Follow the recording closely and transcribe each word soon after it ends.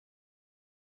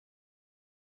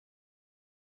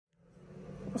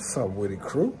What's up with it,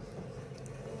 crew?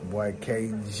 Boy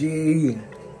KG.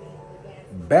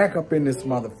 Back up in this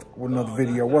mother with another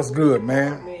video. What's good,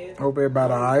 man? Hope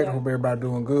everybody all right. Hope everybody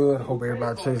doing good. Hope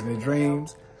everybody chasing their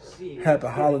dreams. Happy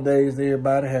holidays to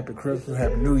everybody. Happy Christmas.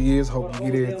 Happy New Year's. Hope you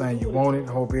get everything you wanted.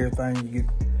 Hope everything you get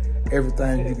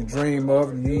everything you can dream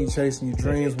of. And you ain't chasing your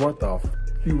dreams. What the f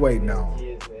you waiting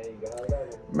on?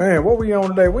 Man, what we on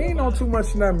today? We ain't on too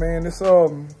much tonight, man. It's I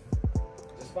don't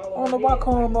know why I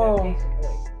call them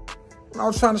I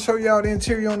was trying to show y'all the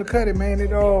interior on the Cutlass, man.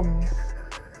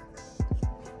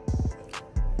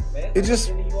 It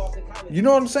just, you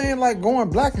know what I'm saying? Like going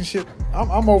black and shit.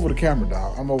 I'm over the camera,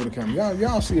 dog. I'm over the camera.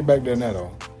 Y'all see it back there now,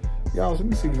 though. Y'all, let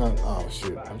me see. Oh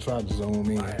shit! I'm trying to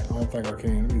zoom in. I don't think I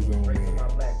can. Let me zoom in.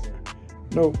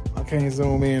 Nope, I can't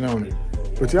zoom in on it.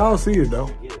 But y'all see it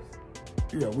though.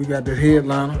 Yeah, we got the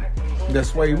headliner.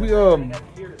 That's why we I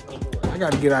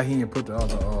gotta get out here and put the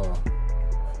other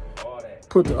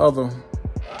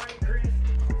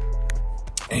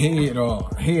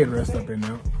headrest up in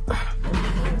there.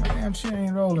 Damn shit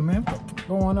ain't rolling, man. What's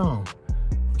going on?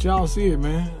 But y'all see it,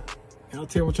 man. Y'all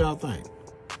tell what y'all think.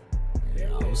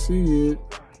 Y'all see it.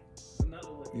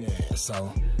 Yeah,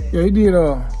 so yeah, he did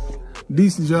a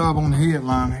decent job on the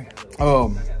headliner. I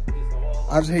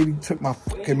just hate he took my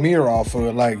fucking mirror off of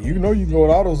it. Like, you know you can go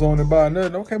to AutoZone and buy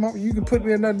nothing. Okay, mama, you can put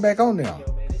me nothing back on there.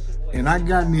 And I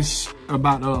got this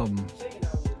about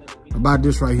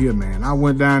this right here, man. I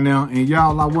went down there and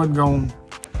y'all, I wasn't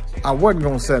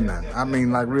gonna say nothing. I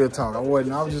mean, like real talk. I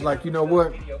was just like, you know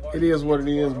what? It is what it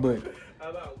is, but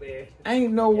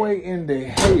ain't no way in the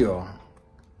hell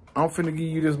I'm finna give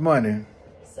you this money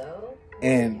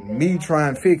and me try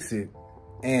and fix it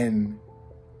and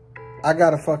I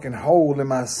got a fucking hole in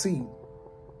my seat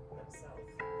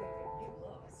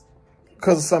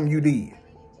because of something you did.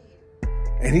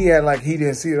 And he had like he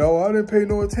didn't see it. Oh, I didn't pay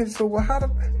no attention. So well,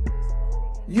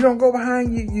 you don't go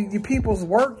behind your people's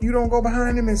work? You don't go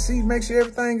behind them and see, make sure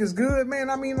everything is good, man?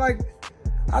 I mean, like,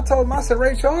 I told him, I said,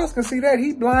 Ray Charles can see that.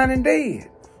 He blind and dead.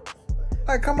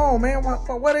 Like, come on, man.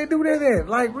 Why they do that at?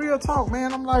 Like, real talk,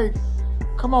 man. I'm like,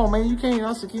 come on, man. You can't.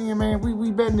 I said, Ken, man,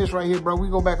 we betting this right here, bro. We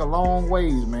go back a long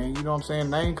ways, man. You know what I'm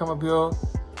saying? I ain't come up here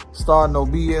start no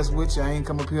BS with you. I ain't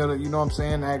come up here to, you know what I'm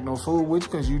saying, act no fool with you,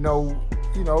 because you know,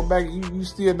 back you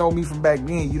still know me from back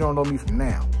then. You don't know me from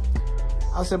now.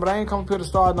 I said, but I ain't come up here to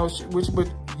start no shit with you,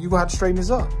 but you gonna have to straighten this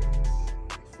up.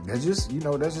 That's just,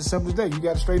 that's just simple as that. You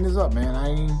gotta straighten this up, man.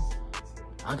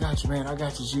 I got you, man. I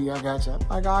got you, G. I got you. I'm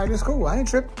like, all right, it's cool. I ain't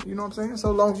tripping. You know what I'm saying?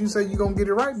 So long as you say you gonna get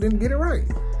it right, then get it right.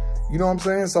 You know what I'm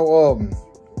saying? So,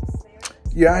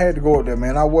 yeah, I had to go up there,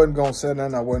 man. I wasn't gonna say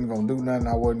nothing. I wasn't gonna do nothing.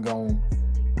 I wasn't gonna,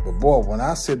 but boy, when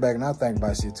I sit back and I think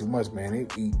about shit too much, man,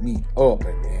 it eat me up.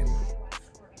 And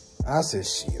I said,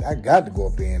 shit, I got to go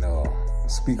up there and,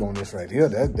 speak on this right here.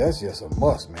 That's just a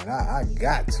must, man. I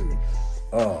got to.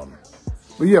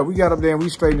 But yeah, we got up there and we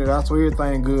straightened it out, so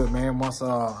everything good, man. Once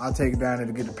I take it down there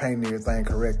to get the paint and everything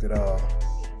corrected,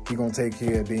 he gonna take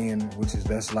care of then,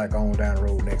 that's like on down the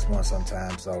road next month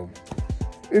sometime. So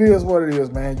it is what it is,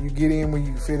 man. You get in when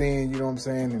you fit in, you know what I'm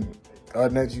saying? And other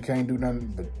than that, you can't do nothing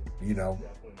but,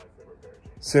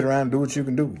 sit around and do what you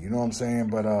can do. You know what I'm saying?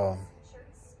 But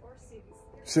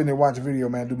sitting there watching the video,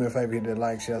 man, do me a favor, hit that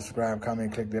like, share, subscribe,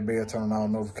 comment, click that bell, turn on all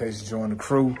notifications, join the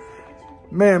crew.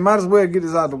 Man, might as well get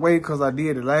this out of the way because I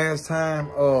did it last time.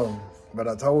 But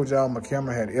I told y'all my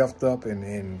camera had effed up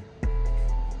and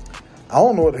I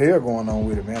don't know what the hell going on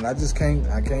with it, man. I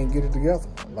can't get it together.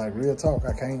 Like, real talk,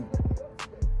 I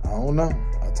don't know.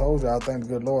 I told y'all, I think the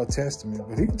good Lord tested me.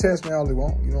 But he can test me all he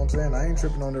want, you know what I'm saying? I ain't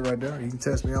tripping on it right there. He can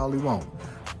test me all he want.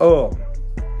 Yeah,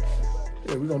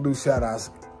 we're gonna do shout outs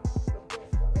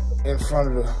in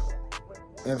front of the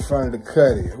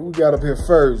Cutlass. Who we got up here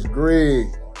first? Greg.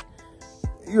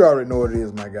 You already know what it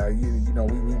is, my guy. You know,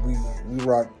 we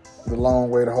rock the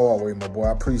long way, the hard way, my boy.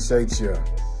 I appreciate you.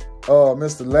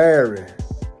 Mr. Larry.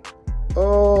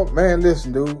 Man,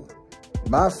 listen, dude.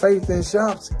 My faith in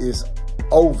shops is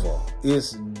over.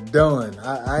 It's done.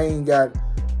 I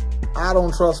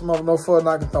don't trust them up no further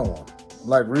than I can throw them.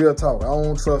 Like, real talk. I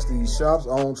don't trust these shops.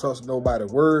 I don't trust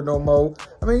nobody's word no more.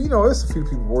 I mean, it's a few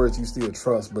people's words you still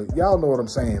trust, but y'all know what I'm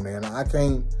saying, man. I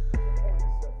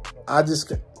just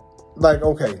can't. Like,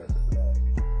 okay.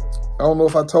 I don't know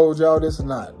if I told y'all this or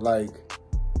not. Like,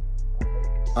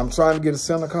 I'm trying to get a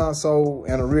center console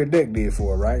and a rear deck did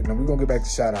for it, right? Now, we're going to get back to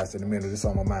shout outs in a minute. It's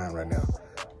on my mind right now.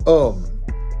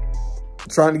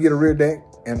 Trying to get a rear deck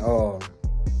and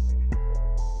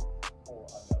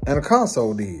a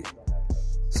console did.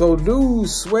 So dude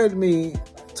sweat me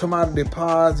to my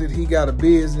deposit. He got a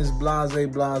business, blase,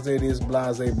 blase this,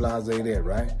 blase, blase that,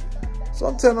 right? So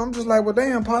I'm telling them, I'm just like, well,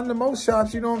 damn, partner, most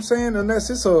shops, you know what I'm saying? Unless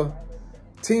it's a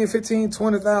 $10, $15,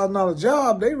 $20,000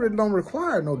 job, they really don't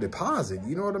require no deposit.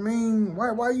 You know what I mean?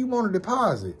 Why you want a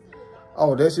deposit?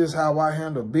 Oh, that's just how I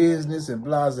handle business and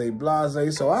blase,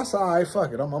 blase. So I said, all right,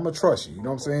 fuck it. I'm going to trust you. You know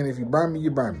what I'm saying? If you burn me,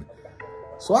 you burn me.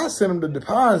 So I sent him the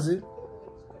deposit.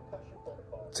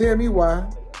 Tell me why.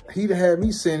 He'd had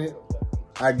me send it,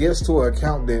 I guess, to an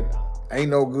account that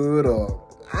ain't no good, or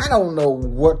I don't know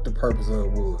what the purpose of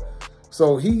it was.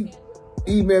 So he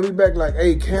emailed me back like,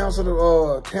 hey, cancel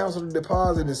the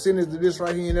deposit and send it to this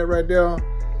right here and that right there.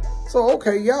 So,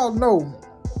 okay, y'all know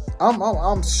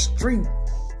I'm street.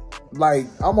 Like,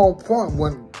 I'm on point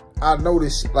when I know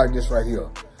this shit like this right here.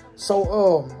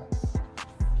 So,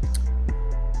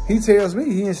 he tells me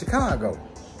he in Chicago.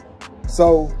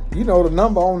 So, you know, the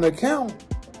number on the account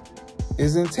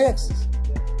is in Texas.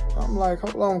 I'm like,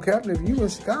 hold on, Captain, if you in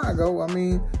Chicago, I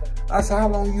mean, I said, how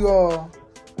long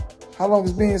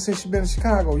it's been since you been in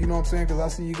Chicago? You know what I'm saying? Because I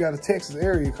see you got a Texas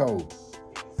area code.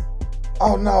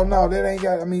 Oh, no, that ain't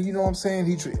got, I mean, you know what I'm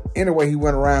saying? Anyway, he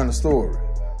went around the story.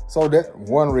 So that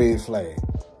one red flag.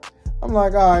 I'm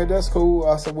like, all right, that's cool.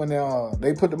 I said, when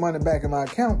they put the money back in my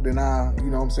account, then I, you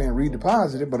know what I'm saying,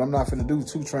 redeposit it, but I'm not finna do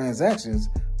 2 transactions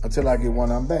until I get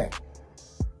one of them back.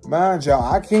 Mind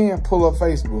y'all, I can't pull up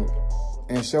Facebook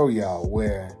and show y'all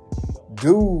where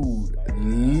dude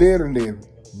literally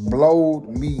blowed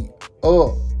me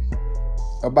up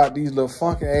about these little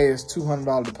funky ass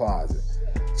 $200 deposit.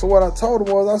 So what I told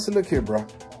him was, I said, look here, bro.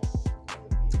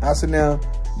 I said, now,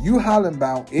 you hollering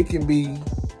about it can be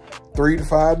 3 to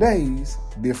 5 days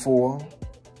before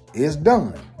it's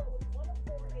done.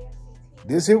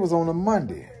 This here was on a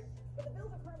Monday.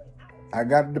 I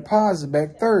got the deposit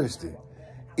back Thursday.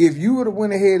 If you would have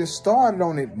went ahead and started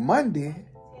on it Monday,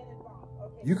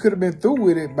 you could have been through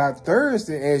with it by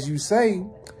Thursday, as you say.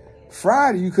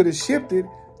 Friday, you could have shipped it.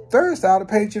 Thursday, I'd have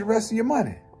paid you the rest of your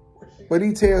money. But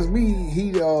he tells me he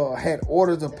had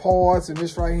ordered the parts and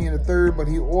this right here in the third, but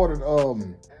he ordered,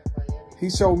 he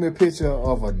showed me a picture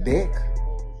of a deck,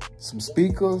 some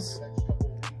speakers.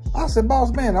 I said,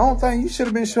 boss man, the only thing you should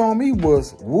have been showing me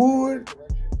was wood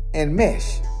and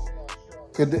mesh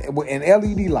and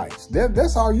LED lights.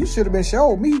 That's all you should have been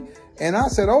showing me. And I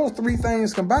said, those 3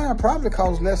 things combined probably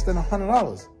cost less than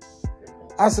 $100.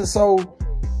 I said, so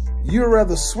you'd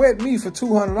rather sweat me for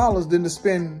 $200 than to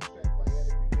spend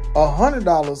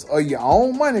 $100 of your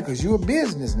own money, because you're a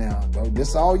business now, bro.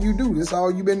 This all you do. This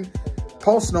all you've been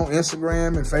posting on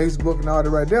Instagram and Facebook and all that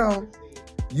right there.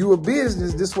 You a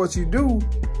business. This what you do.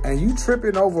 And you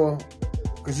tripping over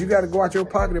because you got to go out your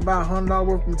pocket and buy $100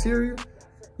 worth of material.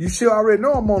 You should already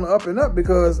know I'm on the up and up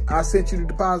because I sent you the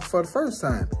deposit for the first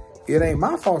time. It ain't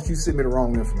my fault you sent me the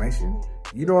wrong information.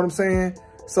 You know what I'm saying?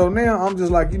 So now I'm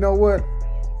just like, you know what?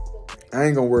 I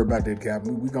ain't gonna worry about that, Cap.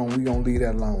 We gonna leave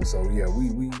that alone. So yeah,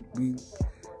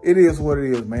 it is what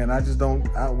it is, man. I just don't.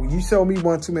 When you show me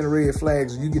one too many red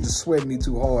flags, you get to sweat me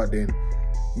too hard, then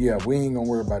yeah, we ain't gonna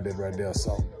worry about that right there.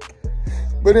 So,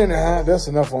 but anyhow, that's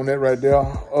enough on that right there.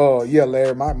 Yeah,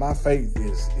 Larry, my faith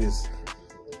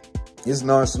is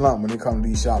nonchalant when it comes to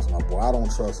these shops, my boy. I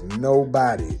don't trust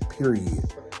nobody.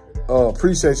 Period.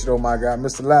 Appreciate you though, my guy,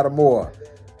 Mr. Lattimore.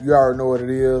 You already know what it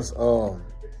is.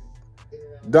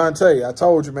 Dante, I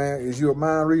told you, man, is you a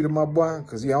mind reader, my boy?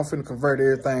 Because, yeah, I'm finna convert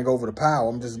everything over to power.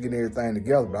 I'm just getting everything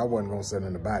together, but I wasn't going to say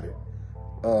nothing about it.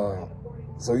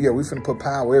 So, yeah, we finna put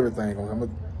power everything on him.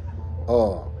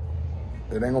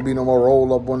 It ain't going to be no more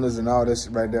roll-up windows and all that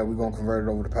shit right there. We're going to convert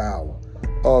it over to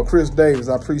power. Chris Davis,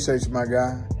 I appreciate you, my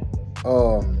guy.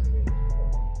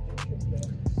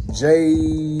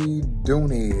 Jay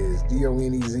Dunez,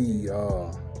 D-O-N-E-Z,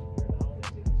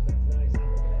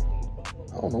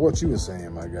 I don't know what you were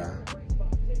saying, my guy.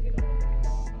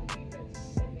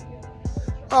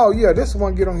 Oh yeah, this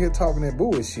one get on here talking that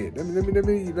bullshit. Let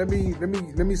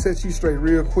me set you straight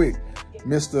real quick,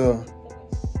 Mr.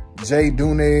 J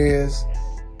Dunez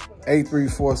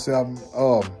 8347.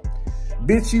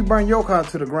 Bitch, you burn your car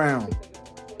to the ground.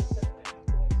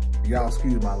 Y'all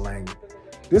excuse my language.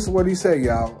 This is what he said,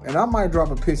 y'all, and I might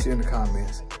drop a picture in the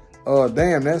comments.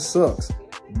 Damn, that sucks.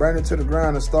 Burn it to the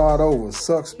ground and start over.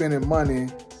 Sucks spending money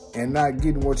and not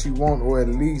getting what you want, or at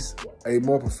least a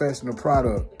more professional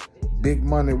product. Big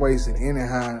money wasted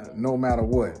anyhow, no matter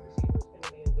what.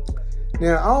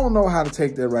 Now, I don't know how to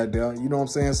take that right there. You know what I'm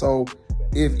saying? So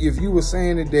if you were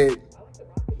saying it that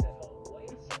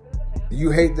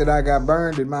you hate that I got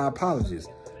burned, then my apologies.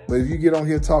 But if you get on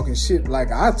here talking shit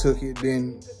like I took it,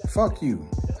 then fuck you.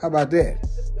 How about that?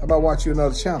 How about watch you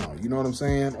another channel? You know what I'm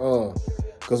saying?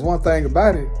 Because one thing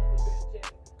about it,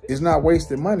 it's not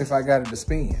wasting money if I got it to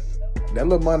spend. that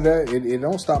little money there, it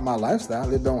don't stop my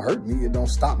lifestyle. It don't hurt me. It don't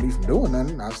stop me from doing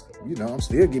nothing. You know, I'm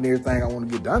still getting everything I want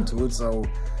to get done to it. So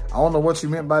I don't know what you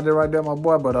meant by that right there, my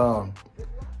boy, but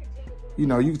you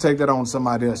know, you can take that on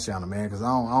somebody else's channel, man, because I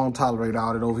don't tolerate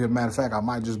all that over here. Matter of fact, I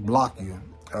might just block you.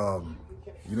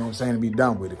 You know what I'm saying, to be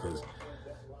done with it, because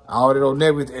all that old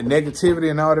negativity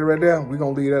and all that right there, we're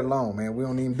going to leave that alone, man. We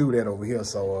don't even do that over here.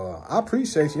 So I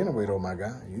appreciate you anyway, though, my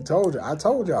guy. I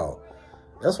told y'all.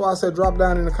 That's why I said drop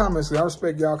down in the comments, because I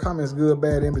respect y'all comments, good,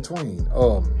 bad, in between.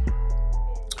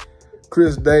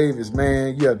 Chris Davis,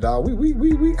 man, yeah, dog.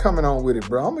 We coming on with it,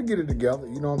 bro. I'm going to get it together,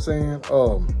 you know what I'm saying?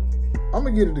 I'm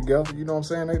going to get it together, you know what I'm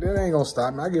saying? That ain't going to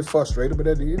stop me. I get frustrated, but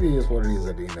it is what it is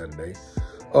at the end of the day.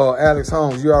 Alex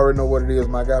Holmes, you already know what it is,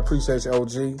 my guy. Appreciate you,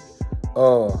 OG.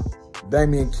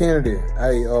 Damian Kennedy,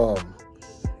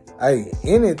 hey,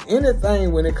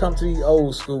 anything when it comes to these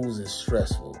old schools is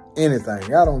stressful.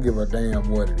 Anything. I don't give a damn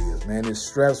what it is, man. It's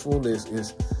stressful.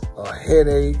 It's a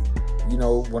headache. You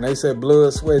know, when they say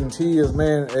blood, sweat, and tears,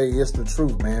 man, hey, it's the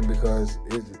truth, man, because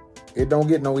it don't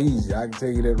get no easier. I can tell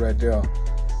you that right there.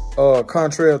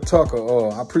 Contrail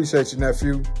Tucker, I appreciate you,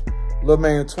 nephew. Little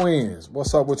Man Twins,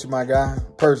 what's up with you, my guy?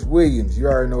 Perch Williams, you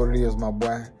already know what it is, my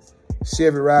boy.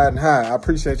 Chevy Riding High, I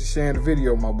appreciate you sharing the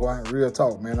video, my boy. Real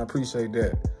talk, man, I appreciate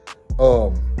that.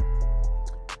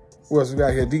 Who else we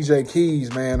got here? DJ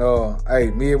Keys, man.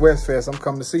 Hey, Midwest Fest, I'm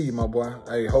coming to see you, my boy.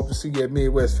 Hey, hope to see you at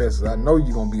Midwest Fest, because I know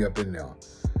you're going to be up in there.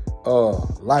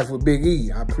 Life with Big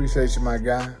E, I appreciate you, my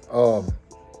guy.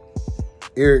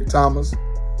 Eric Thomas.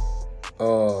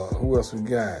 Who else we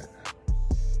got?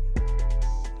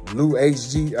 Lou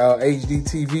HD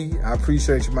TV, I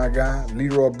appreciate you, my guy.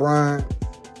 Leroy Bryan,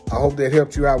 I hope that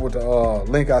helped you out with the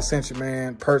link I sent you,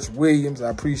 man. Perch Williams, I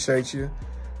appreciate you.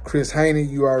 Chris Haney,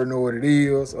 you already know what it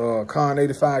is. Con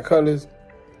 85 Colors,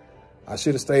 I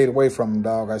should have stayed away from him,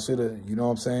 dog. I should have, you know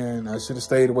what I'm saying? I should have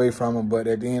stayed away from him, but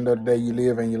at the end of the day, you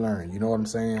live and you learn. You know what I'm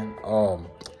saying?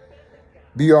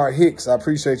 BR Hicks, I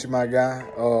appreciate you, my guy.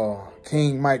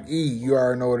 King Mike E, you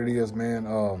already know what it is, man.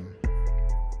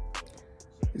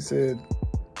 He said,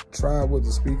 try with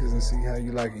the speakers and see how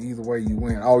you like it. Either way you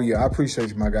win. Oh, yeah, I appreciate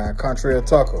you, my guy. Contrail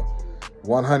Tucker,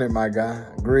 100, my guy.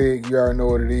 Greg, you already know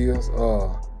what it is.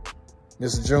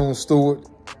 Mr. June Stewart,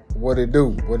 what it do?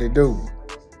 What it do?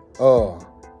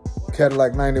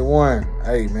 Cadillac 91,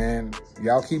 hey, man.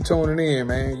 Y'all keep tuning in,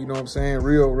 man. You know what I'm saying?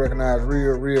 Real recognize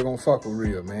real, real gonna fuck with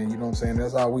real, man. You know what I'm saying?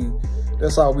 That's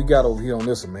all we got over here on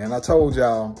this one, man. I told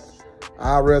y'all,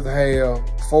 I'd rather have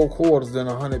 4 quarters than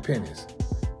 100 pennies.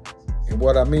 And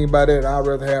what I mean by that, I'd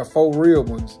rather have 4 real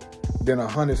ones than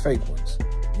 100 fake ones.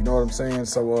 You know what I'm saying?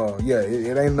 So, yeah,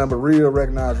 it ain't number real,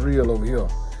 recognize real over here.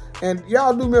 And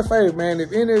y'all do me a favor, man.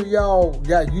 If any of y'all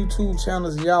got YouTube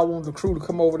channels and y'all want the crew to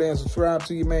come over there and subscribe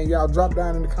to you, man, y'all drop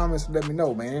down in the comments and let me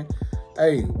know, man.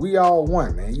 Hey, we all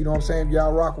one, man. You know what I'm saying? If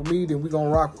y'all rock with me, then we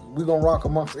gonna rock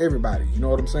amongst everybody. You know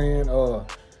what I'm saying?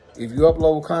 If you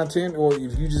upload content or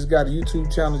if you just got a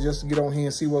YouTube channel just to get on here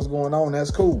and see what's going on,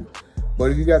 that's cool. But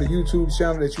if you got a YouTube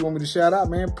channel that you want me to shout out,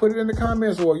 man, put it in the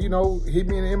comments or, you know, hit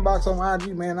me in the inbox on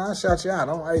IG, man. I'll shout you out.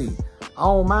 I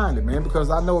don't mind it, man, because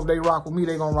I know if they rock with me,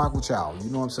 they gonna rock with y'all. You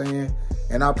know what I'm saying?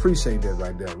 And I appreciate that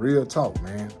right there. Real talk,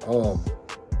 man.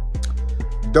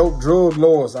 Dope Drug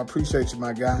Lords, I appreciate you,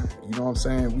 my guy. You know what I'm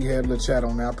saying? We had a little chat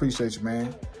on that. I appreciate you,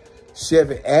 man.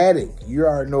 Chevy Addict, you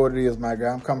already know what it is, my guy.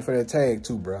 I'm coming for that tag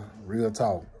too, bro. Real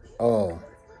talk.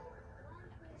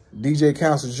 DJ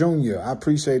Council Jr., I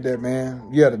appreciate that, man.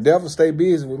 Yeah, the devil stay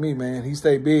busy with me, man. He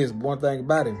stay busy. One thing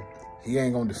about him, he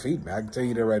ain't gonna defeat me. I can tell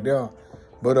you that right there.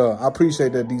 But I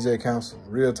appreciate that, DJ Council.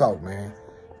 Real talk, man.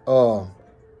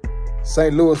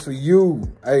 St. Louis for you.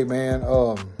 Hey, man.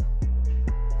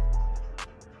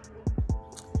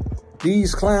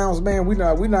 These clowns, man,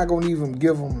 we're not gonna even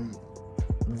give them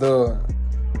the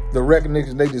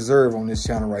recognition they deserve on this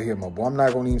channel right here, my boy. I'm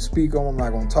not gonna even speak on them. I'm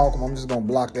not gonna talk them. I'm just gonna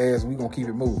block the ass. We gonna keep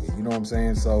it moving. You know what I'm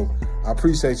saying? So I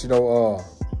appreciate you, though.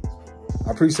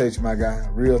 I appreciate you, my guy.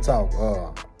 Real talk.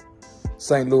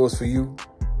 St. Louis for you.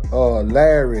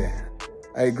 Larry,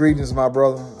 hey, greetings, my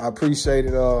brother. I appreciate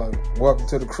it. Welcome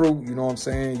to the crew. You know what I'm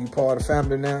saying? You part of the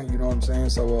family now. You know what I'm saying?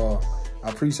 So I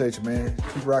appreciate you, man.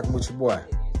 Keep rocking with your boy.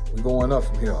 We going up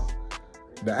from here.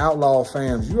 The Outlaw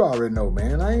fams, you already know,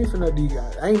 man. I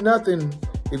ain't nothing.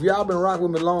 If y'all been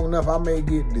rocking with me long enough, I may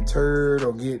get deterred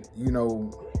or get, you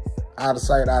know, out of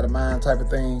sight, out of mind type of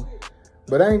thing.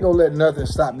 But I ain't gonna let nothing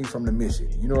stop me from the mission.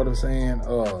 You know what I'm saying?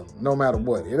 No matter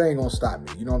what, it ain't gonna stop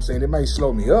me. You know what I'm saying? It may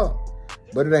slow me up,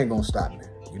 but it ain't gonna stop me.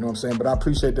 You know what I'm saying? But I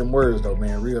appreciate them words though,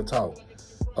 man. Real talk.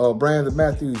 Brandon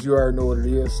Matthews, you already know what it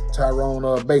is.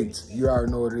 Tyrone Bates, you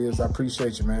already know what it is. I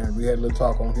appreciate you, man. We had a little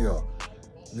talk on here.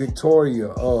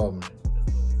 Victoria,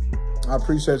 I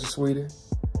appreciate you, sweetie.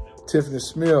 Tiffany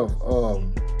Smith,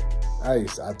 hey,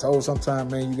 I told sometime,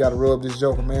 man, you gotta rub this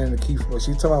joker, man, to keep.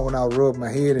 She talking about when I rub my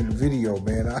head in the video,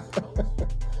 man.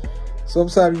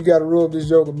 Sometimes you gotta rub this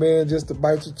joker, man, just to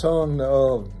bite your tongue.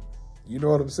 You know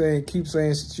what I'm saying? Keep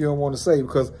saying shit you don't want to say,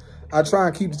 because I try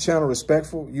and keep the channel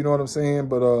respectful. You know what I'm saying?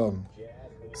 But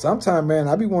sometimes, man,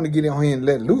 I be wanting to get in here and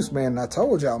let loose, man. And I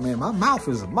told y'all, man, my mouth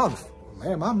is a motherfucker,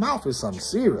 man. My mouth is something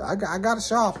serious. I got a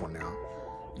sharp one now.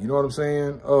 You know what I'm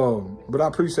saying? But I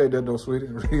appreciate that though, sweetie.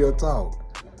 Real talk.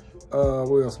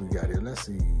 What else we got here? Let's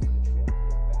see.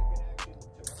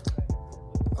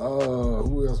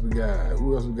 Who else we got?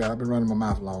 Who else we got? I've been running my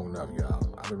mouth long enough,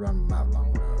 y'all. I've been running my mouth long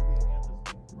enough.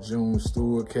 June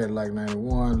Stewart, Cadillac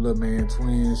 91, Lil Man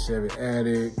Twin, Chevy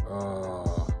Addict,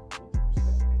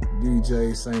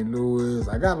 DJ St. Louis.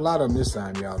 I got a lot of them this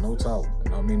time, y'all. No talk.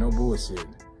 You know what I mean? No bullshit.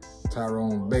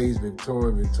 Tyrone Bass,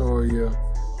 Victoria.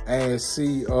 Ass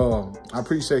C. I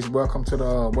appreciate you. Welcome to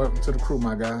the crew,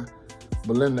 my guy.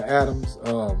 Belinda Adams.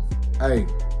 Hey,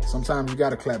 sometimes you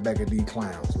gotta clap back at these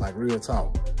clowns, like real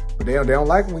talk. But they don't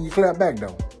like it when you clap back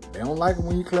though. They don't like it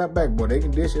when you clap back, boy. They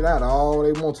can dish it out all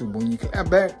they want to. But when you clap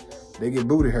back, they get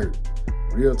booty hurt.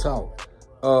 Real talk.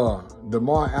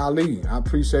 DeMar Ali, I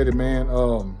appreciate it, man.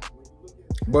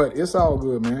 But it's all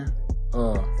good, man.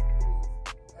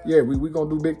 Yeah, we gonna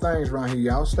do big things around here.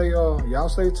 Y'all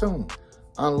stay tuned.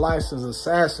 Unlicensed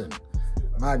Assassin.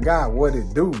 My God, what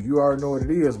it do? You already know what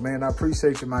it is, man. I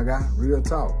appreciate you, my guy. Real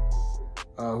talk.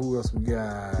 Who else we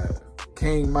got?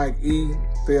 King Mike E.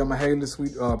 Thelma Haley,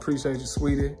 sweet. Appreciate you,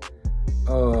 sweetie.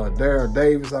 Daryl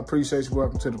Davis, I appreciate you.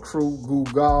 Welcome to the crew. Goo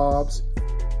Gobs.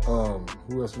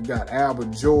 Who else we got?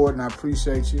 Albert Jordan, I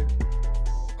appreciate you.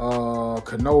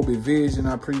 Kenobi Vision,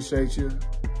 I appreciate you.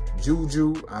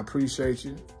 Juju, I appreciate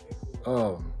you.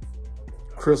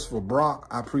 Christopher Brock,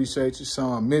 I appreciate you.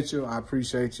 Sean Mitchell, I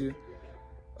appreciate you.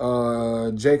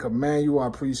 Jacob Manuel, I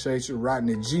appreciate you.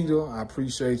 Rodney Jeter, I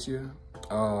appreciate you.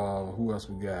 Who else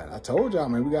we got? I told y'all,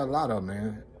 man, we got a lot of them,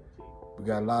 man. We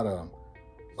got a lot of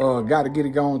them. Got to get it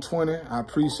going 20. I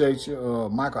appreciate you.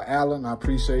 Michael Allen, I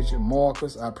appreciate you.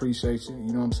 Marcus, I appreciate you.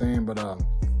 You know what I'm saying? But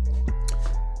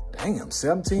damn,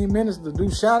 17 minutes to do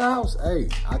shout outs. Hey,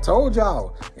 I told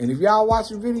y'all. And if y'all watch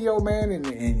the video, man,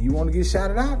 and you want to get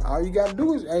shouted out, all you got to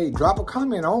do is, hey, drop a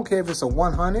comment. I don't care if it's a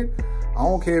 100. I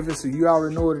don't care if it's a, you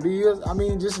already know what it is. I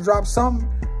mean, just drop something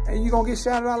and you're going to get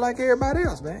shouted out like everybody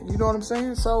else, man. You know what I'm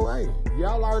saying? So, hey,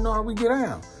 y'all already know how we get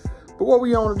down. But what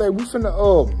we on today, we finna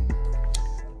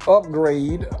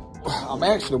upgrade. I'm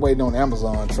actually waiting on the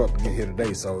Amazon truck to get here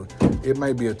today, so it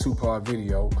may be a 2-part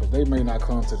video because they may not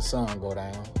come till the sun go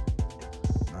down.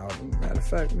 Matter of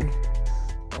fact, me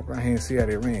walk around here and see how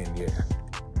they ran yet.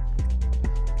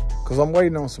 Cause I'm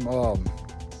waiting on some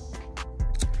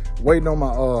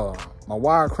my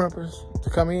wire crimpers to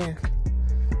come in.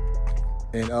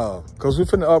 And cause we're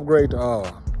finna upgrade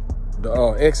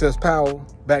the excess power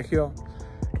back here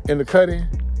in the cutting.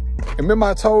 And remember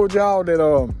I told y'all that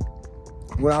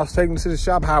when I was taking to the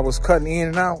shop how I was cutting in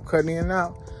and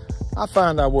out. I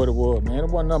found out what it was, man. It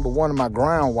was number one of my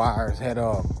ground wires had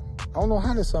I don't know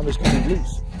how this son came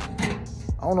loose.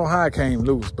 I don't know how it came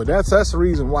loose, but that's the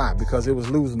reason why, because it was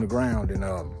losing the ground, and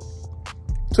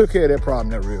took care of that problem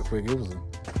that real quick. It was a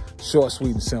short,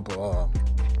 sweet, and simple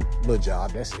little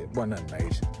job. That's it. Wasn't nothing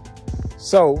major.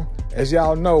 So, as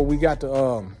y'all know, we got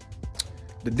the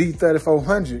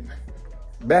D3400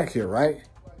 back here, right?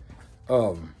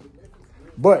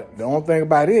 But the only thing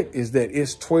about it is that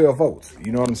it's 12 volts.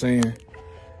 You know what I'm saying?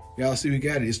 Y'all see we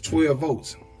got it. It's 12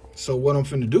 volts. So what I'm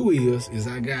finna do is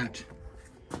I got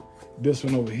this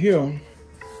one over here.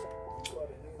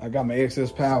 I got my excess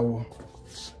power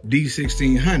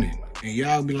D1600. And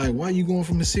y'all be like, why you going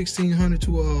from a 1600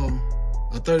 to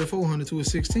a 3400 to a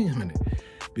 1600?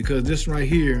 Because this right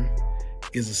here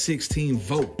is a 16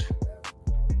 volt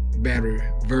battery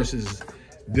versus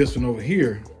this one over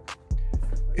here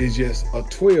is just a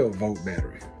 12 volt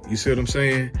battery. You see what I'm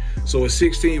saying? So at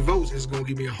 16 volts, it's gonna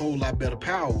give me a whole lot better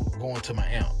power going to my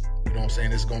amp. You know what I'm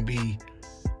saying? It's gonna be,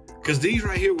 because these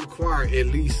right here require at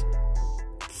least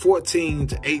 14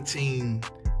 to 18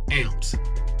 amps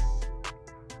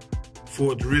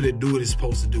for it to really do what it's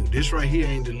supposed to do. This right here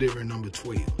ain't delivering number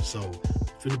 12. So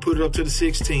if you put it up to the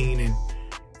 16, and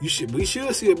we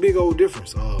should see a big old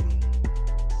difference.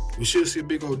 We should see a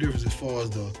big old difference as far as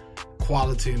the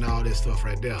quality and all that stuff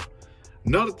right there.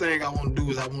 Another thing I want to do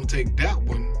is I want to take that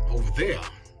one over there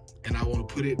and I want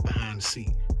to put it behind the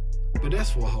seat. But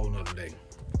that's for a whole nother day.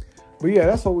 But yeah,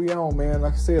 that's what we on, man.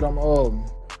 Like I said, I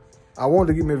wanted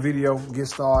to give me a video, get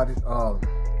started.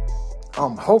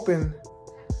 I'm hoping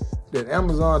that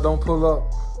Amazon don't pull up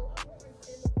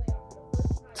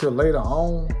till later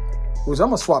on, which I'm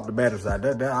gonna swap the batteries out.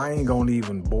 That I ain't gonna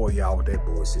even bore y'all with that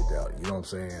bullshit out. You know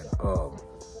what I'm saying?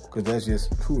 Cause that's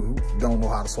just who don't know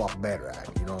how to swap a battery out.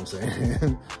 You know what I'm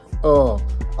saying? I'm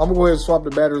gonna go ahead and swap the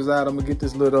batteries out. I'm gonna get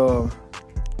this little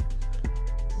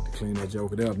clean that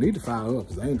joker up. Need to fire up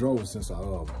because I ain't drove it since I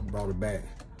brought it back.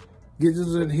 Get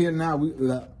this in here now. I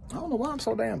don't know why I'm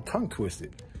so damn tongue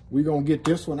twisted. We gonna get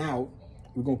this one out.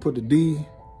 We're gonna put the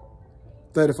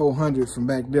D3400 from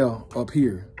back there up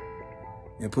here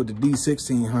and put the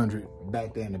D1600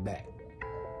 back there in the back.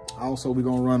 Also, we're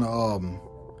gonna run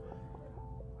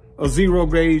a 0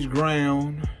 gauge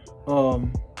ground. I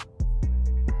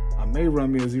may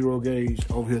run me a 0 gauge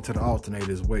over here to the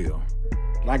alternator as well.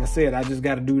 Like I said, I just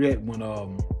got to do that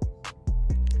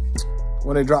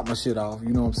when they drop my shit off. You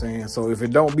know what I'm saying? So if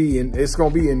it don't be in, it's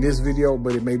gonna be in this video,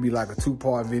 but it may be like a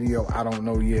 2-part video. I don't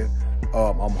know yet.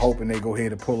 I'm hoping they go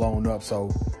ahead and pull on up. So,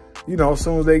 you know, as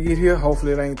soon as they get here,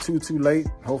 hopefully it ain't too late.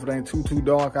 Hopefully it ain't too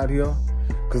dark out here.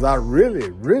 Cause I really,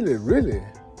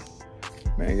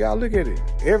 man, y'all look at it.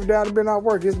 Every day I've been out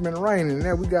work, it's been raining, and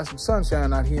now we got some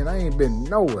sunshine out here, and I ain't been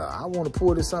nowhere. I want to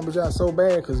pull this son of a bitch out so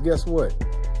bad, cause guess what?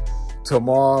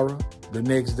 Tomorrow, the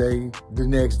next day, the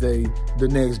next day, the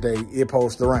next day, it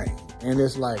supposed to rain. And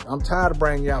it's like, I'm tired of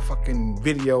bringing y'all fucking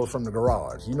videos from the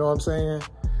garage. You know what I'm saying?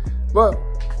 But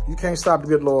you can't stop the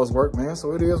good Lord's work, man.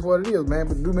 So it is what it is, man.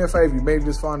 But do me a favor, you made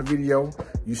this far in the video,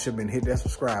 you should have been hit that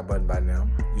subscribe button by now.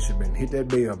 You should have been hit that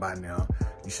bell by now.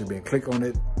 You should have been click on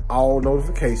it, all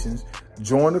notifications,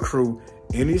 join the crew,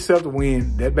 and yourself to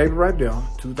win that baby right there,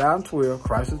 2012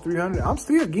 Chrysler 300. I'm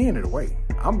still getting it away.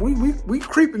 We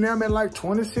creeping them at like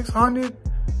 2,600,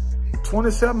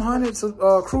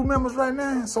 2,700 crew members right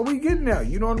now. So we getting there,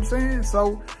 you know what I'm saying?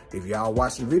 So if y'all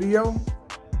watch the video,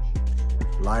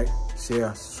 like,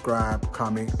 share, subscribe,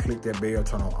 comment, click that bell,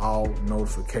 turn on all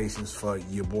notifications for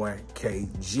your boy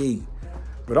KG.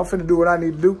 But I'm finna do what I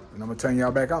need to do, and I'm gonna turn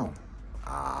y'all back on.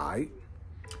 All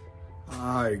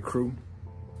right, crew.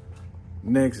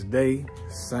 Next day,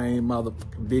 same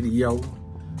motherfucking video.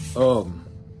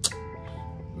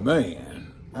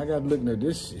 Man, I got looking at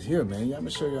this shit here, man. Let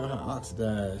me show y'all how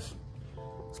oxidized.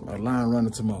 It's my line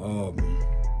running to my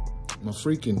my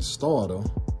freaking starter.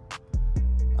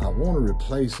 I want to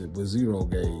replace it with 0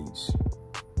 gauge.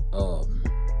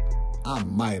 I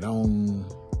might. I don't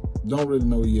really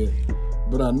know yet,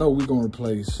 but I know we're gonna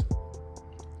replace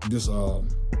this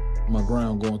my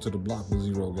ground going to the block with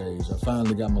 0 gauge. I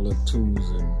finally got my little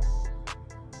tools and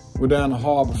went down to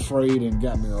Harbor Freight and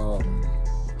got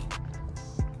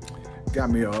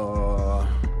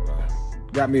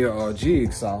me a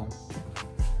jigsaw,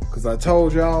 because I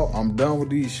told y'all I'm done with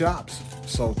these shops.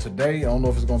 So today, I don't know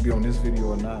if it's gonna be on this video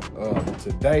or not.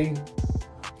 Today,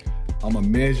 I'm gonna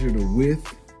measure the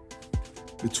width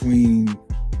between,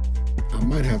 I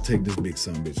might have to take this big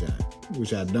son of a bitch out,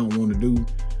 which I don't wanna do,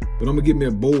 but I'm gonna get me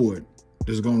a board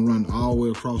that's gonna run all the way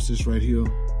across this right here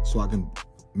so I can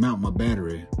mount my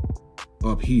battery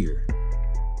up here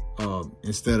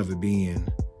instead of it being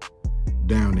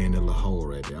down there in the little hole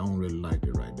right there. I don't really like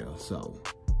it right there. So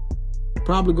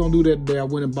probably gonna do that today. I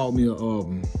went and bought me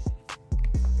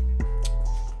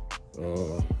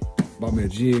a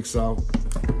jigsaw.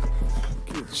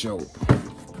 Get your,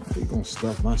 he gonna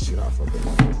stuff my shit off up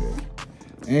there.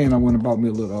 And I went and bought me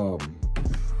a little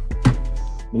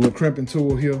crimping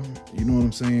tool here. You know what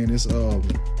I'm saying? It's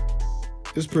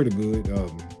pretty good.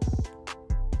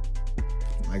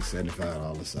 Like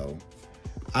 $75. So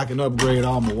I can upgrade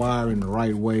all my wiring the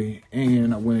right way.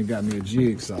 And I went and got me a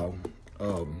jigsaw.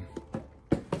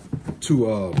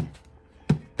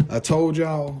 I told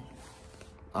y'all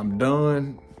I'm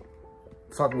done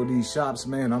fucking with these shops,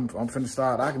 man. I'm finna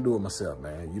start. I can do it myself,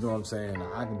 man. You know what I'm saying?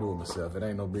 I can do it myself. It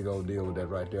ain't no big old deal with that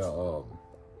right there.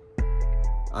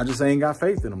 I just ain't got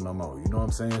faith in them no more. You know what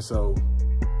I'm saying? So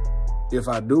if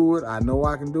I do it, I know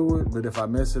I can do it. But if I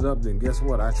mess it up, then guess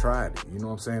what? I tried it. You know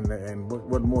what I'm saying? And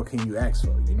what more can you ask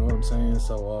for? You know what I'm saying?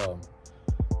 So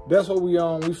that's what we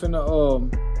on. We finna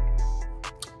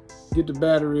get the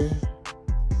battery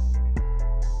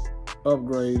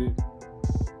upgraded.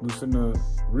 We finna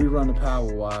rerun the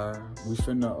power wire. We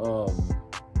finna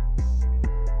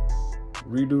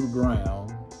redo the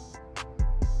ground.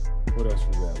 What else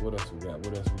we got? What else we got?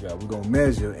 What else we got? We're gonna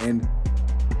measure, and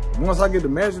once I get the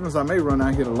measurements, I may run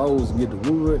out here to Lowe's and get the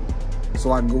wood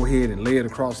so I can go ahead and lay it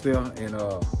across there and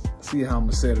see how I'm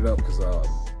gonna set it up. Cause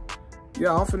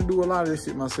yeah, I'm finna do a lot of this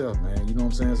shit myself, man. You know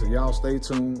what I'm saying? So y'all stay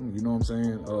tuned. You know what I'm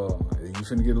saying? You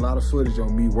finna get a lot of footage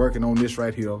on me working on this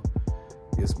right here.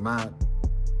 It's my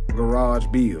garage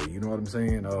build. You know what I'm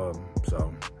saying?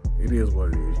 So it is what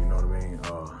it is, you know what I mean?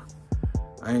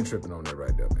 I ain't tripping on that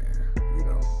right there, man, you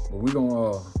know. But we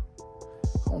gonna,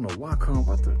 I don't know why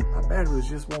my batteries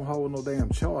just won't hold no damn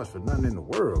charge for nothing in the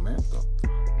world, man.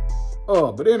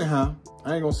 But anyhow,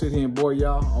 I ain't gonna sit here and bore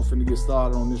y'all. I'm finna get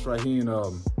started on this right here, and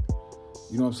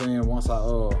you know what I'm saying? Once I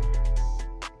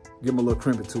get my little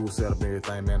crimping tool set up and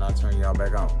everything, man, I'll turn y'all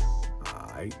back on.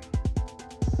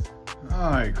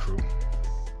 All right, crew.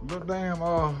 Little damn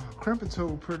crimping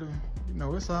tool, pretty, you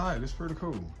know, it's all right. It's pretty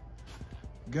cool.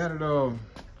 Got it,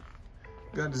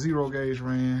 got the 0 gauge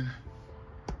ran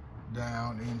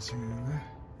down into,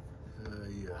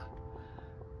 yeah.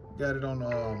 Got it on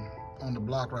the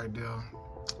block right there.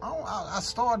 I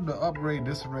started to upgrade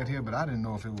this right here, but I didn't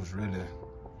know if it was really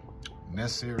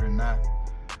necessary or not.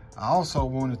 I also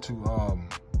wanted to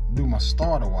do my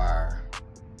starter wire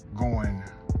going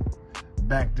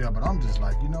back there, but I'm just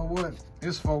like, you know what?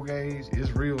 It's 4 gauge.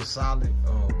 It's real solid.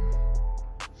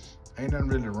 Ain't nothing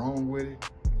really wrong with it.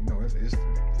 You know, it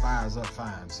fires up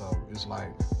fine. So it's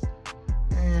like,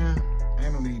 man,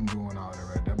 ain't no need in doing all that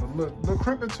right there. But look, the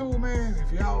crimping tool, man,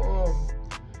 if y'all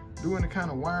do any kind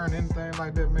of wiring, anything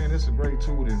like that, man, it's a great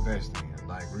tool to invest in.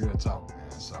 Like, real talk,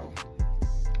 man. So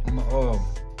I'm gonna,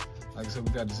 like I said,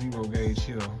 we got the 0 gauge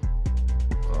here. I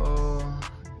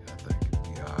think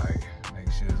it'll be all right.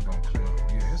 Make sure it's gonna clear.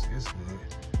 Yeah, it's good.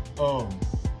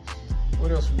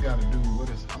 What else we gotta do?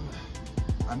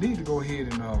 I need to go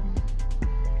ahead and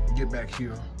get back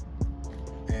here,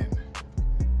 and I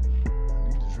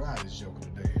need to dry this joker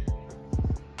today.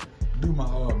 Do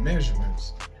my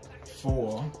measurements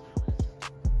for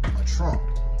my trunk.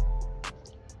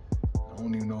 I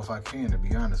don't even know if I can, to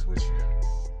be honest with you.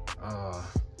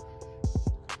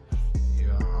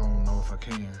 Yeah, I don't know if I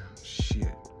can.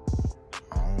 Shit.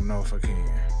 I don't know if I can.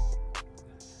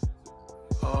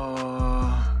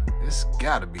 It's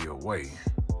gotta be a way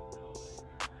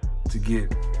to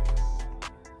get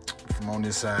from on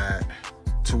this side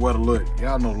to where the little,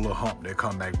 y'all know the little hump that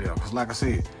come back there. Cause like I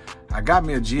said, I got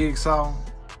me a jigsaw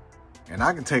and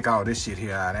I can take all this shit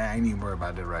here out. I ain't even worried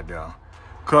about that right there.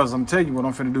 Cause I'm telling you what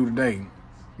I'm finna do today.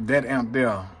 That amp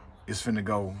there is finna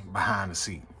go behind the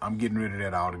seat. I'm getting rid of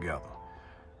that altogether.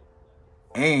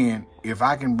 And if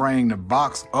I can bring the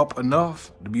box up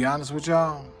enough, to be honest with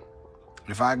y'all,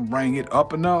 if I can bring it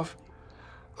up enough,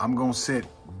 I'm gonna set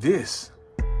this.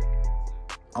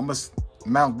 I'm gonna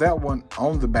mount that one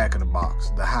on the back of the box,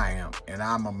 the high amp, and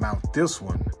I'm gonna mount this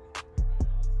one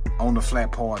on the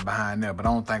flat part behind there. But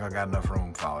I don't think I got enough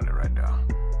room for all that right there,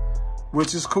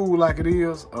 which is cool like it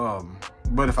is.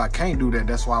 But if I can't do that,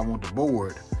 that's why I want the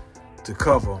board to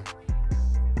cover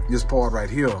this part right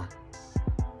here,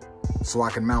 so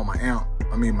I can mount my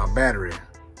battery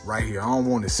right here. I don't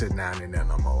want it sitting down in there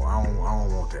no more. I don't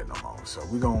want that no more. So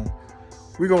we gonna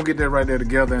get that right there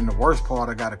together. And the worst part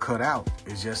I gotta cut out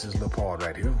is just this little part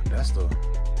right here. That's the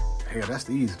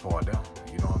easy part there.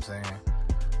 You know what I'm saying?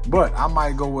 But I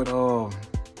might go with maybe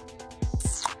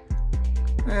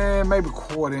a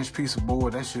 1/4-inch piece of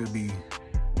board. That should be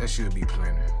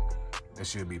plenty. That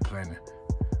should be plenty.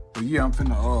 But yeah, I'm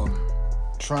finna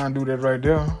try and do that right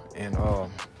there. And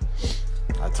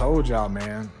I told y'all,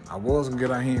 man, I was gonna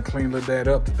get out here and clean that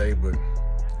up today, but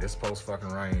it's supposed to fucking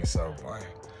rain. So boy,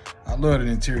 I love the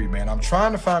interior, man. I'm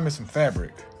trying to find me some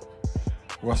fabric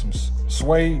or some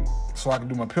suede so I can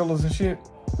do my pillows and shit.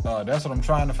 That's what I'm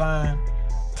trying to find.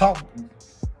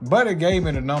 Buddy gave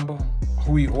me the number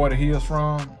who he ordered his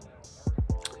from.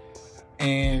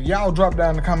 And y'all drop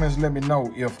down in the comments and let me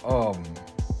know if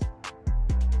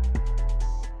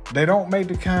they don't make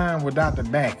the kind without the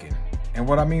backing. And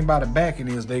what I mean by the backing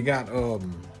is they got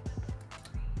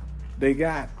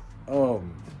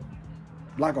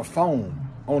like a foam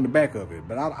on the back of it.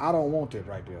 But I don't want that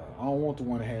right there. I don't want the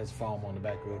one that has foam on the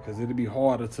back of it, because it'll be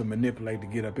harder to manipulate to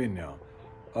get up in there.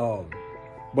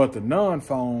 But the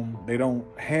non-foam, they don't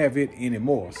have it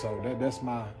anymore. So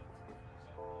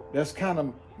that's kind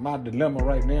of my dilemma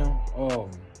right now.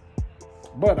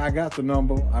 But I got the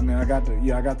number. I mean, I got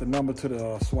the number to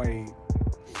the suede.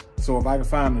 So if I can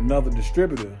find another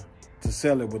distributor to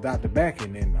sell it without the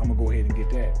backing, then I'm gonna go ahead and get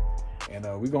that. And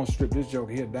we're gonna strip this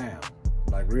joker here down.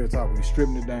 Like real talk, we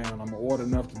stripping it down. I'm gonna order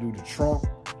enough to do the trunk,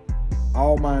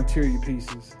 all my interior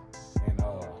pieces, and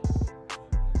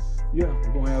yeah,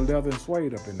 we're gonna have leather and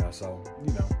suede up in there. So,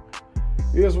 you know,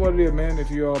 it is what it is, man.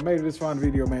 If you made it this far in the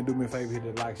video, man, do me a favor, hit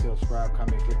that like, share, subscribe,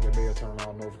 comment, click that bell, turn on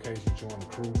all notifications, join the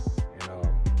crew, and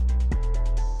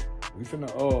we finna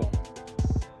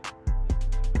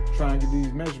try and get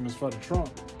these measurements for the trunk.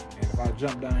 And if I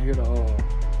jump down here to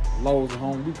Lowe's or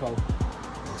Home Depot,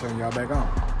 I'll turn y'all back on.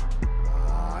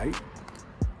 All right.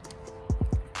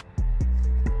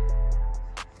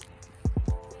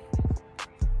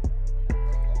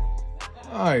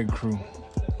 All right, crew.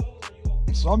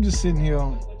 So I'm just sitting here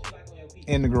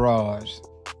in the garage.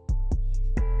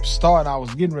 I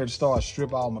was getting ready to start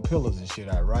strip all my pillows and shit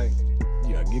out, right?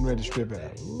 Yeah, getting ready to strip it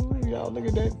out. Ooh, y'all, look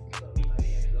at that.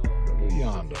 Look at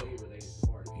yonder.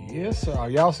 Yes, sir.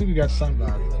 Y'all see we got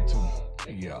sunflowers up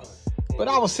too. Yeah. But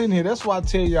I was sitting here. That's why I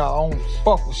tell y'all I don't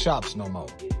fuck with shops no more.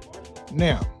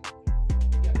 Now,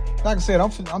 like I said,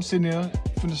 I'm sitting here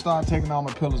finna start taking all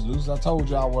my pillows loose. I told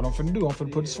y'all what I'm finna do. I'm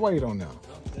finna put the suede on now.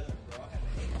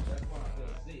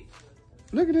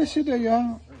 Look at this shit there,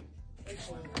 y'all.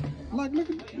 Like, look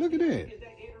at that.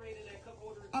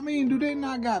 I mean, do they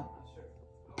not got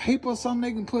paper or something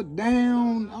they can put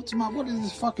down? I'm talking about, what is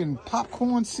this fucking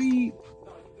popcorn seed?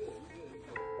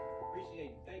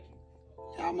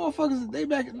 Y'all motherfuckers, they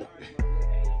back.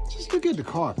 Just look at the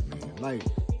carpet, man. Like,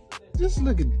 just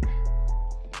look at.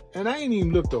 And I ain't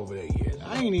even looked over there yet.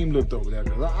 I ain't even looked over there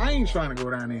because I ain't trying to go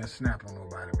down there and snap on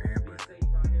nobody, man.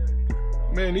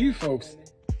 But man, these folks,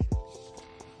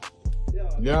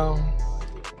 y'all,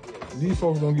 these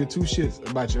folks don't get two shits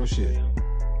about your shit.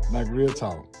 Like, real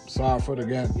talk. Sorry for the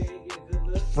guy,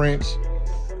 French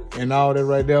and all that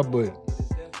right there, but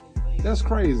that's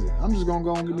crazy. I'm just gonna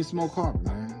go and get me some more carpet,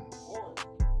 man.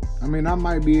 I mean, I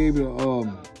might be able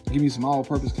to give me some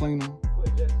all-purpose cleaner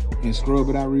and scrub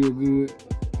it out real good,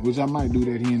 which I might do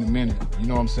that here in a minute. You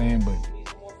know what I'm saying? But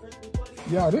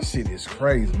y'all, this shit is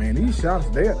crazy, man. These shops,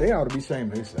 they ought to be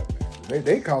ashamed of this stuff, man.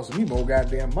 They cost me more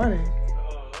goddamn money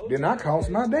than I cost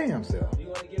my damn self,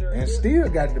 and still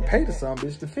got to pay to some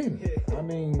bitch to feed me. I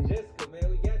mean,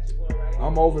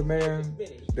 I'm over it, man.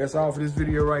 That's all for this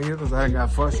video right here because I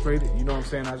got frustrated. You know what I'm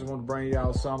saying? I just want to bring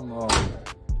y'all something.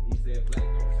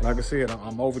 Like I said,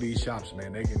 I'm over these shops,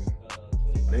 man. They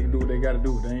can do what they gotta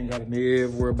do. They ain't gotta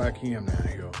never worry about Kim down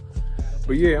here.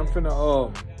 But yeah, I'm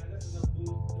finna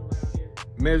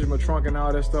measure my trunk and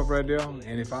all that stuff right there.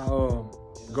 And if I go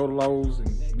to Lowe's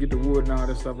and get the wood and all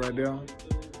that stuff right there,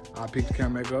 I'll pick the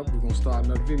camera back up. We're gonna start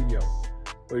another video.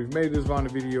 But if you made this on the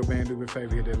video, man, do me a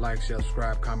favor, hit that like, share,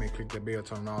 subscribe, comment, click that bell,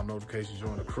 turn on all notifications,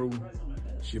 join the crew.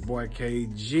 It's your boy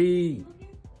KG.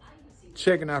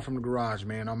 Checking out from the garage,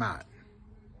 man. I'm out.